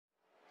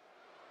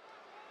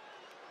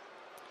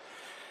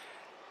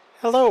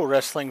Hello,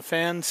 wrestling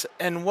fans,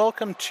 and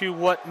welcome to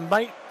what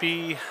might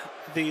be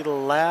the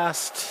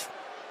last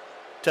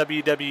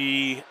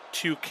WWE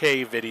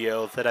 2K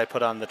video that I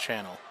put on the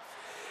channel.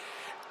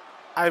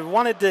 I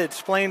wanted to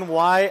explain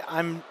why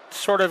I'm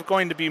sort of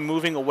going to be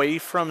moving away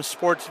from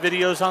sports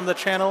videos on the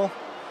channel,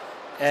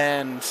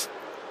 and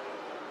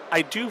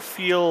I do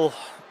feel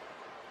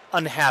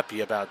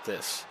unhappy about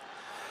this.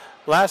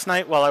 Last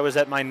night, while I was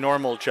at my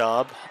normal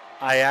job,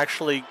 I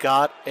actually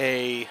got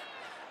a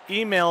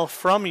email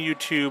from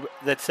YouTube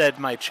that said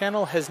my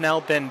channel has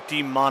now been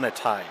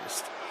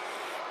demonetized.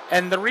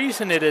 And the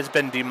reason it has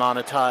been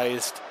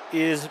demonetized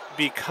is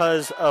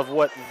because of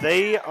what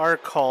they are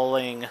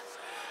calling,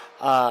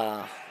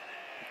 let's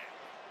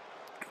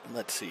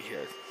see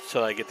here,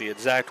 so I get the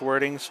exact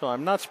wording so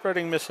I'm not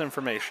spreading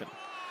misinformation.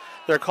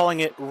 They're calling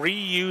it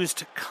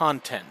reused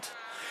content.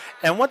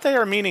 And what they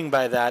are meaning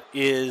by that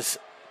is,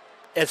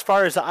 as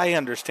far as I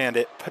understand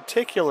it,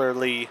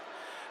 particularly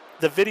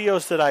the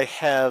videos that I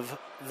have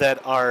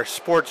that are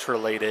sports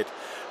related,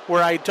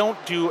 where I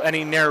don't do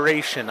any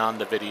narration on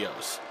the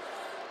videos.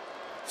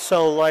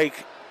 So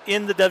like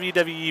in the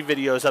WWE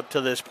videos up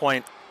to this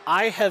point,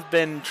 I have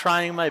been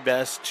trying my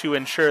best to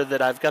ensure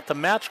that I've got the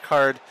match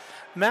card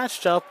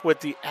matched up with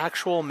the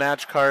actual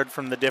match card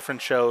from the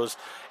different shows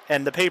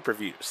and the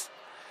pay-per-views.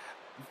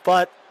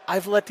 But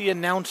I've let the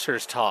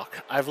announcers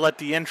talk. I've let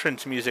the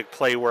entrance music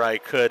play where I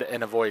could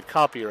and avoid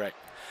copyright.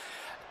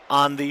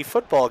 On the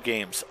football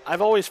games,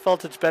 I've always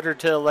felt it's better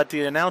to let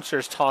the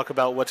announcers talk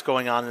about what's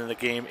going on in the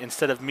game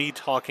instead of me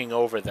talking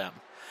over them.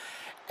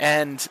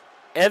 And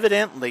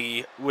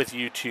evidently, with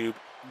YouTube,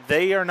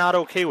 they are not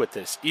okay with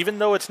this. Even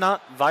though it's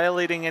not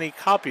violating any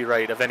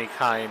copyright of any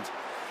kind,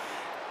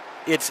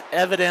 it's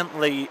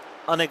evidently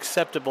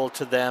unacceptable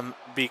to them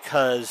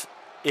because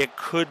it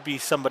could be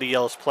somebody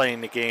else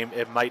playing the game.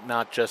 It might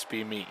not just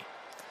be me.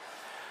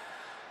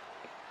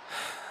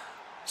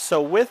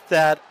 So with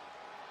that,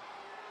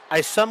 I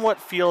somewhat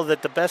feel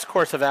that the best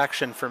course of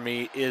action for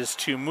me is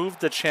to move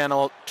the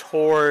channel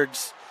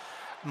towards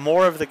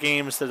more of the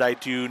games that I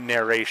do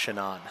narration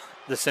on.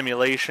 The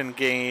simulation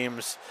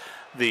games,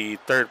 the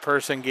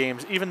third-person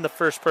games, even the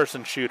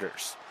first-person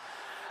shooters.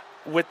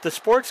 With the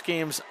sports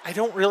games, I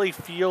don't really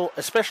feel,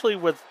 especially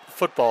with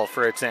football,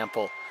 for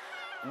example,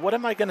 what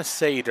am I going to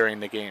say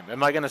during the game?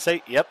 Am I going to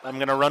say, yep, I'm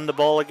going to run the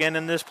ball again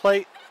in this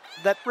play?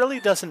 That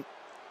really doesn't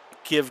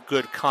give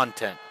good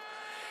content.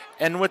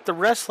 And with the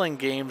wrestling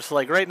games,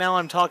 like right now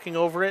I'm talking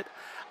over it,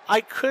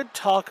 I could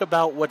talk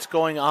about what's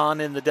going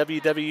on in the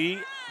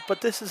WWE,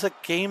 but this is a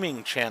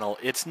gaming channel.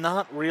 It's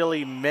not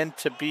really meant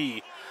to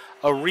be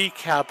a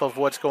recap of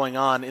what's going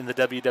on in the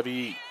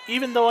WWE,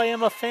 even though I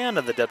am a fan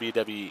of the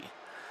WWE.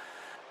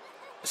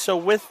 So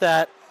with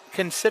that,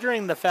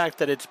 considering the fact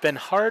that it's been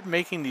hard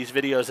making these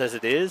videos as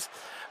it is,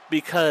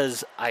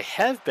 because I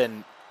have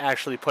been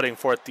actually putting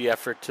forth the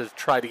effort to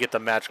try to get the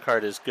match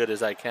card as good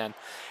as I can,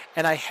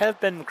 and I have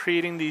been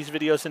creating these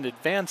videos in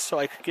advance so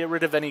I could get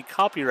rid of any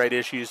copyright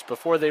issues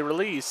before they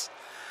release,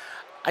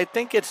 I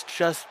think it's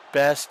just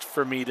best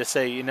for me to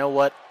say, you know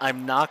what,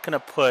 I'm not going to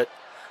put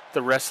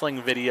the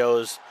wrestling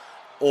videos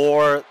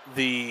or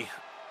the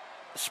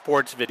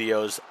sports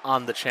videos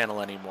on the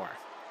channel anymore.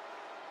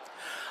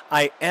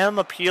 I am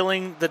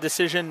appealing the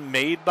decision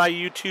made by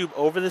YouTube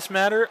over this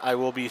matter. I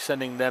will be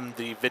sending them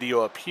the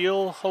video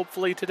appeal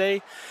hopefully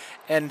today.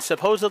 And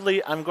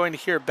supposedly I'm going to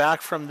hear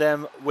back from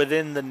them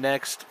within the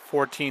next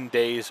 14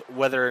 days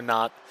whether or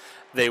not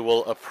they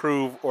will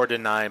approve or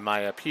deny my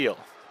appeal.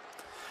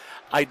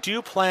 I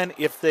do plan,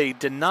 if they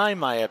deny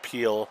my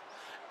appeal,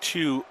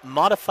 to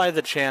modify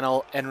the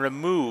channel and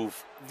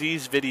remove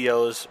these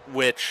videos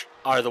which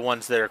are the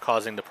ones that are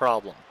causing the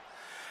problem.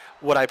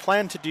 What I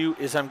plan to do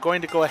is I'm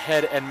going to go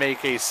ahead and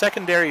make a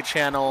secondary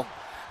channel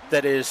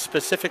that is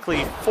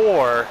specifically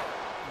for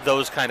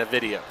those kind of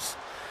videos.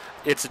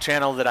 It's a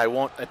channel that I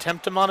won't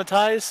attempt to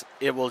monetize.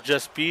 It will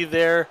just be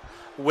there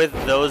with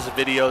those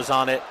videos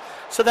on it.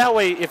 So that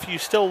way, if you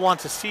still want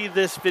to see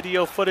this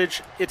video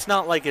footage, it's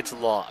not like it's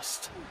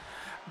lost.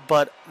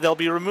 But they'll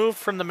be removed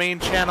from the main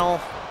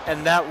channel,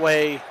 and that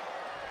way,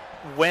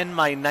 when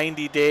my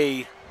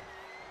 90-day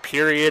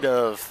period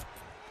of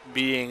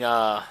being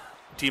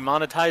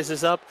demonetized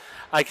is up,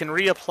 I can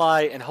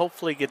reapply and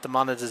hopefully get the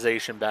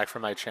monetization back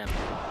from my channel.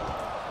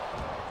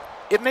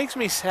 It makes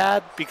me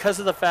sad because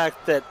of the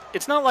fact that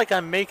it's not like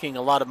I'm making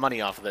a lot of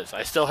money off of this.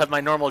 I still have my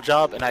normal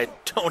job and I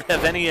don't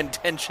have any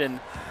intention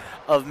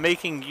of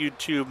making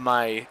YouTube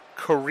my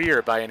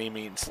career by any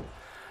means.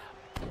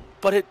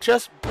 But it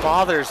just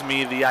bothers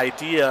me, the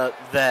idea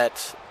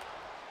that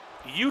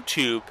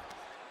YouTube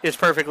is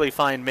perfectly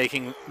fine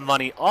making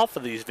money off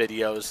of these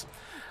videos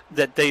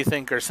that they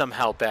think are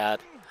somehow bad,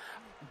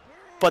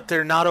 but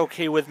they're not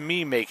okay with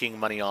me making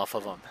money off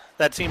of them.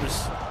 That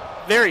seems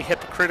very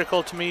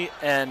hypocritical to me,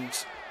 and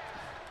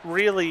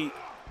really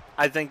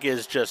I think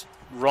is just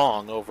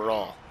wrong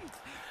overall.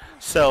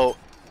 So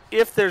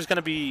if there's going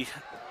to be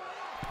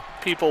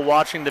people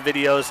watching the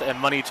videos and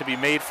money to be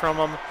made from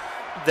them,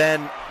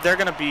 then they're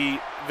going to be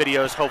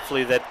videos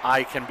hopefully that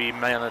I can be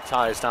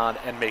monetized on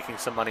and making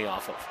some money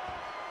off of.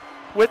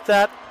 with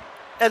that,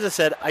 as I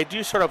said, I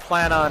do sort of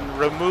plan on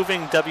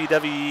removing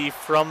WWE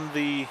from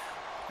the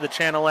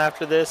channel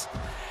after this.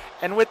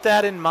 And with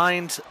that in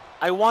mind,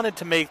 I wanted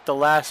to make the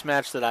last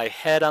match that I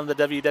had on the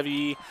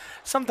WWE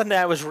something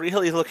that I was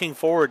really looking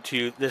forward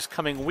to this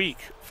coming week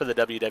for the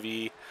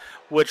WWE,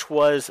 which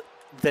was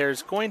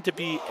there's going to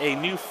be a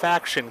new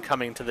faction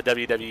coming to the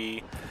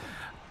WWE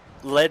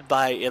led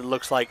by, it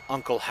looks like,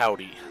 Uncle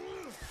Howdy.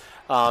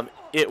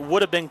 It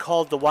would have been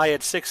called the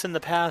Wyatt Six in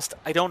the past.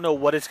 I don't know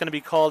what it's going to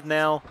be called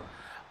now,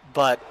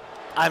 but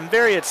I'm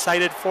very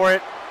excited for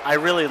it. I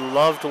really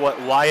loved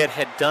what Wyatt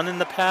had done in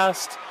the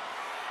past,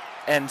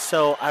 and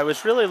so I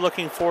was really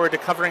looking forward to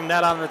covering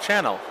that on the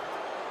channel.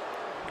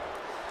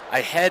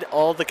 I had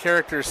all the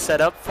characters set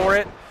up for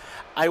it.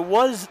 I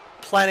was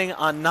planning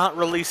on not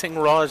releasing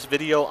Raw's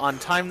video on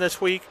time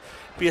this week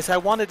because I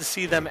wanted to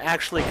see them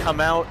actually come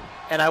out,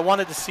 and I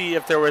wanted to see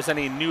if there was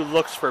any new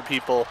looks for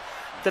people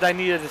that I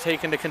needed to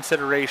take into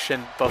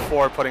consideration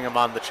before putting them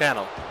on the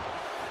channel.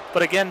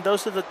 But again,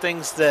 those are the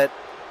things that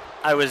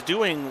I was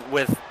doing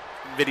with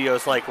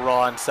videos like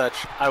Raw and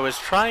such. I was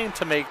trying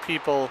to make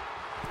people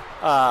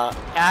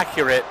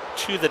accurate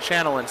to the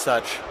channel and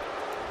such,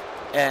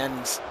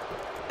 and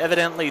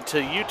evidently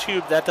to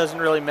YouTube that doesn't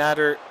really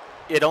matter.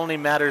 It only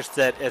matters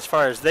that as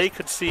far as they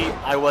could see,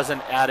 I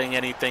wasn't adding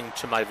anything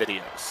to my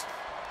videos.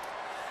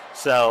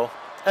 So,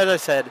 as I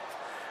said,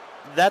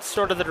 that's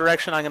sort of the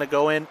direction I'm going to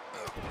go in.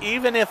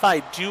 Even if I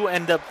do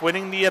end up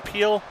winning the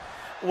appeal,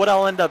 what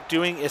I'll end up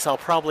doing is I'll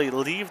probably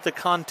leave the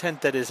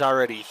content that is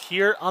already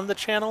here on the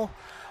channel,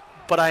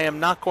 but I am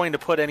not going to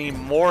put any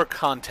more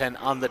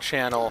content on the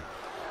channel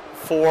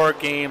for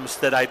games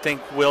that I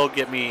think will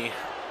get me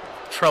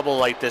trouble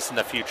like this in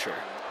the future.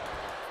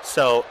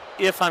 So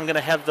if I'm going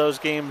to have those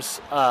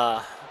games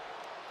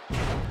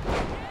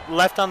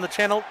left on the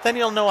channel, then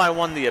you'll know I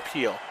won the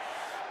appeal.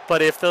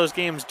 But if those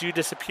games do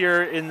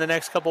disappear in the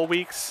next couple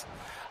weeks,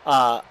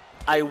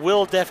 I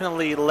will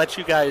definitely let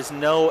you guys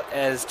know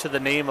as to the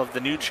name of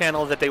the new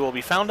channel that they will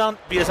be found on,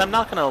 because I'm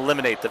not going to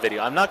eliminate the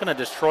video. I'm not going to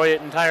destroy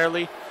it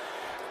entirely,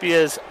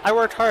 because I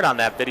worked hard on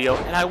that video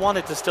and I want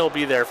it to still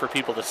be there for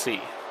people to see.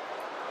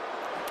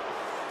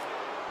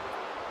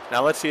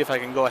 Now let's see if I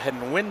can go ahead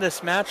and win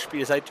this match,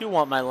 because I do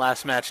want my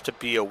last match to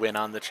be a win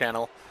on the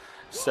channel.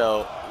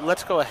 So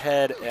let's go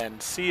ahead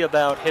and see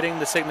about hitting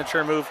the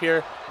signature move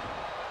here.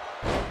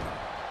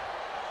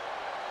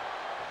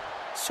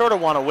 Sort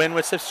of want to win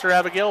with Sister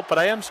Abigail, but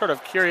I am sort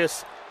of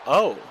curious.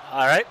 Oh,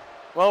 all right.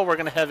 Well, we're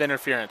going to have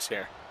interference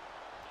here.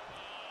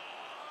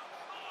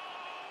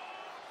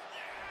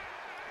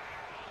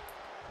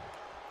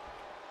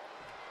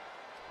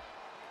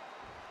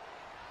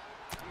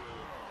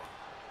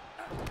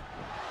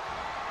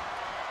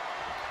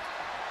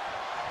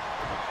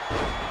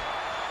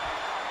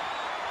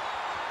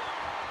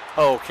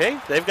 Okay,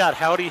 they've got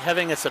Howdy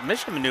having a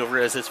submission maneuver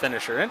as his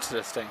finisher.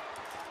 Interesting.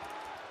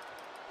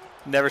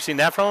 Never seen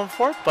that from him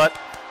before, but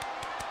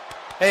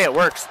hey, it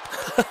works.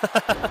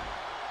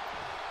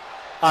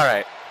 All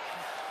right.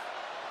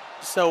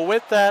 So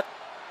with that,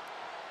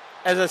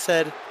 as I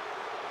said,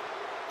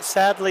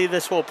 sadly,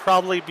 this will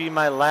probably be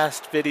my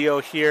last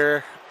video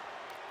here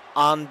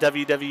on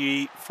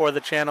WWE for the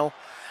channel.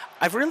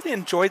 I've really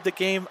enjoyed the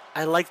game.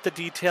 I like the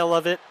detail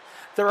of it.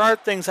 There are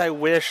things I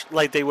wish,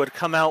 like they would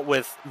come out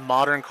with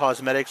modern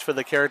cosmetics for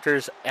the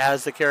characters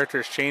as the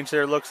characters change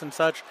their looks and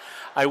such.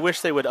 I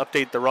wish they would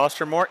update the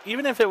roster more,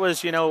 even if it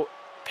was, you know,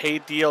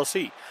 paid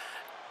DLC.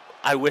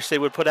 I wish they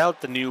would put out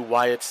the new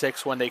Wyatt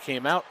 6 when they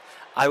came out.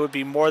 I would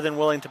be more than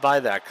willing to buy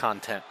that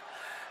content.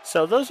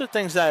 So those are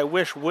things that I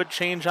wish would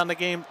change on the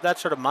game.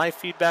 That's sort of my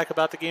feedback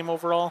about the game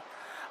overall.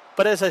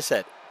 But as I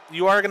said,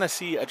 you are going to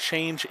see a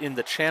change in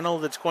the channel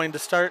that's going to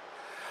start.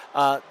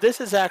 This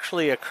is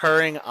actually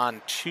occurring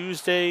on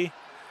Tuesday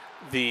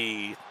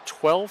the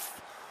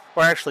 12th.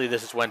 Or actually,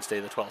 this is Wednesday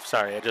the 12th.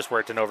 Sorry, I just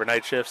worked an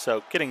overnight shift,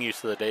 so getting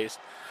used to the days.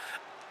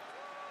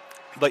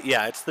 But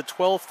yeah, it's the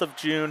 12th of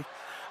June.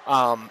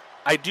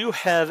 I do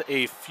have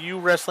a few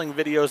wrestling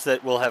videos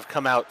that will have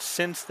come out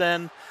since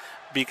then,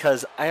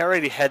 because I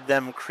already had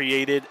them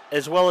created,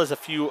 as well as a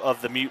few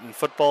of the Mutant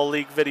Football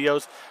League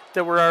videos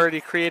that were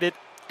already created.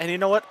 And you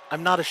know what?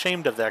 I'm not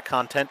ashamed of that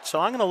content, so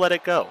I'm going to let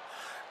it go.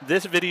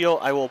 This video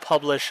I will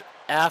publish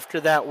after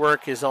that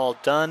work is all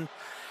done,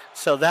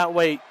 so that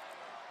way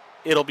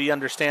it'll be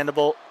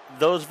understandable.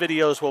 Those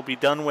videos will be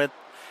done with,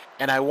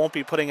 and I won't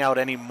be putting out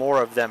any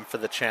more of them for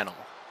the channel.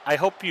 I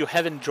hope you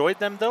have enjoyed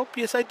them, though,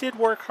 because I did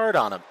work hard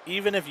on them,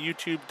 even if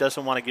YouTube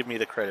doesn't want to give me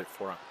the credit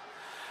for them.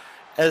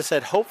 As I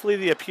said, hopefully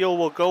the appeal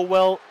will go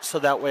well, so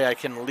that way I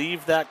can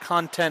leave that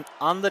content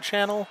on the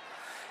channel.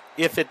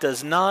 If it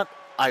does not,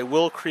 I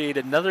will create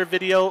another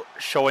video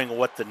showing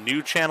what the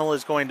new channel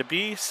is going to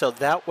be, so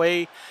that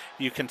way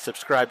you can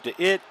subscribe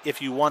to it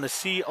if you want to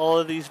see all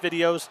of these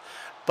videos.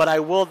 But I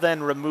will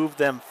then remove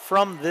them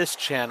from this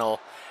channel,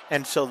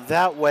 and so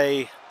that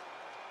way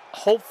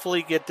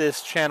hopefully get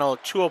this channel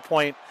to a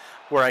point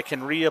where I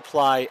can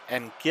reapply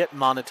and get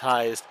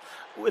monetized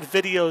with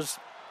videos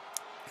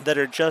that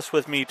are just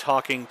with me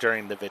talking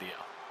during the video.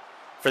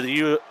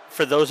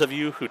 For those of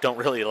you who don't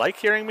really like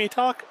hearing me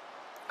talk,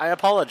 I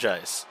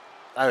apologize.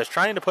 I was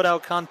trying to put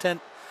out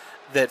content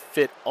that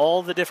fit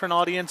all the different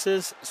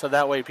audiences, so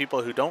that way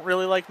people who don't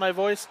really like my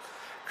voice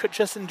could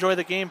just enjoy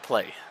the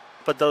gameplay.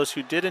 But those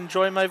who did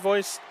enjoy my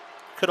voice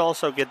could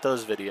also get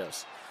those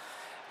videos.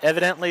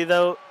 Evidently,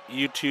 though,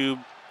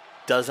 YouTube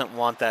doesn't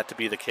want that to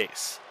be the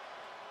case.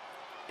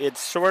 It's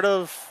sort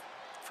of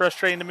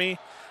frustrating to me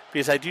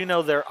because I do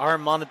know there are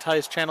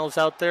monetized channels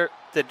out there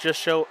that just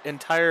show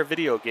entire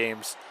video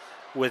games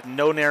with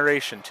no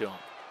narration to them.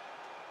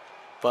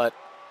 But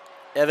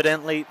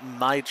evidently,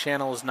 my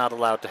channel is not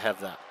allowed to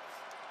have that.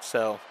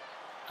 So,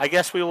 I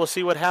guess we will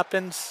see what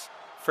happens.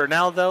 For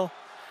now, though,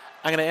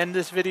 I'm going to end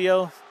this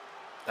video.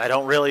 I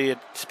don't really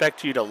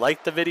expect you to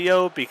like the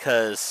video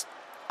because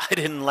I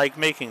didn't like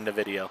making the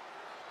video.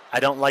 I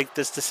don't like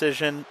this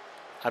decision.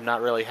 I'm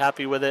not really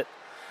happy with it.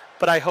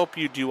 But I hope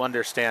you do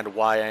understand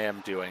why I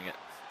am doing it.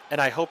 And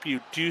I hope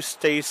you do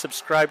stay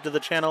subscribed to the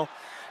channel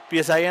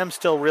because I am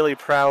still really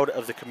proud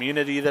of the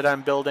community that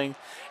I'm building,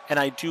 and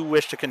I do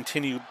wish to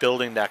continue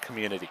building that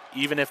community,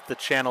 even if the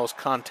channel's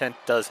content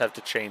does have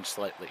to change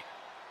slightly.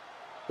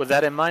 With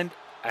that in mind,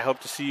 I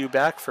hope to see you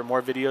back for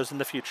more videos in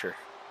the future.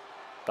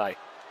 Bye.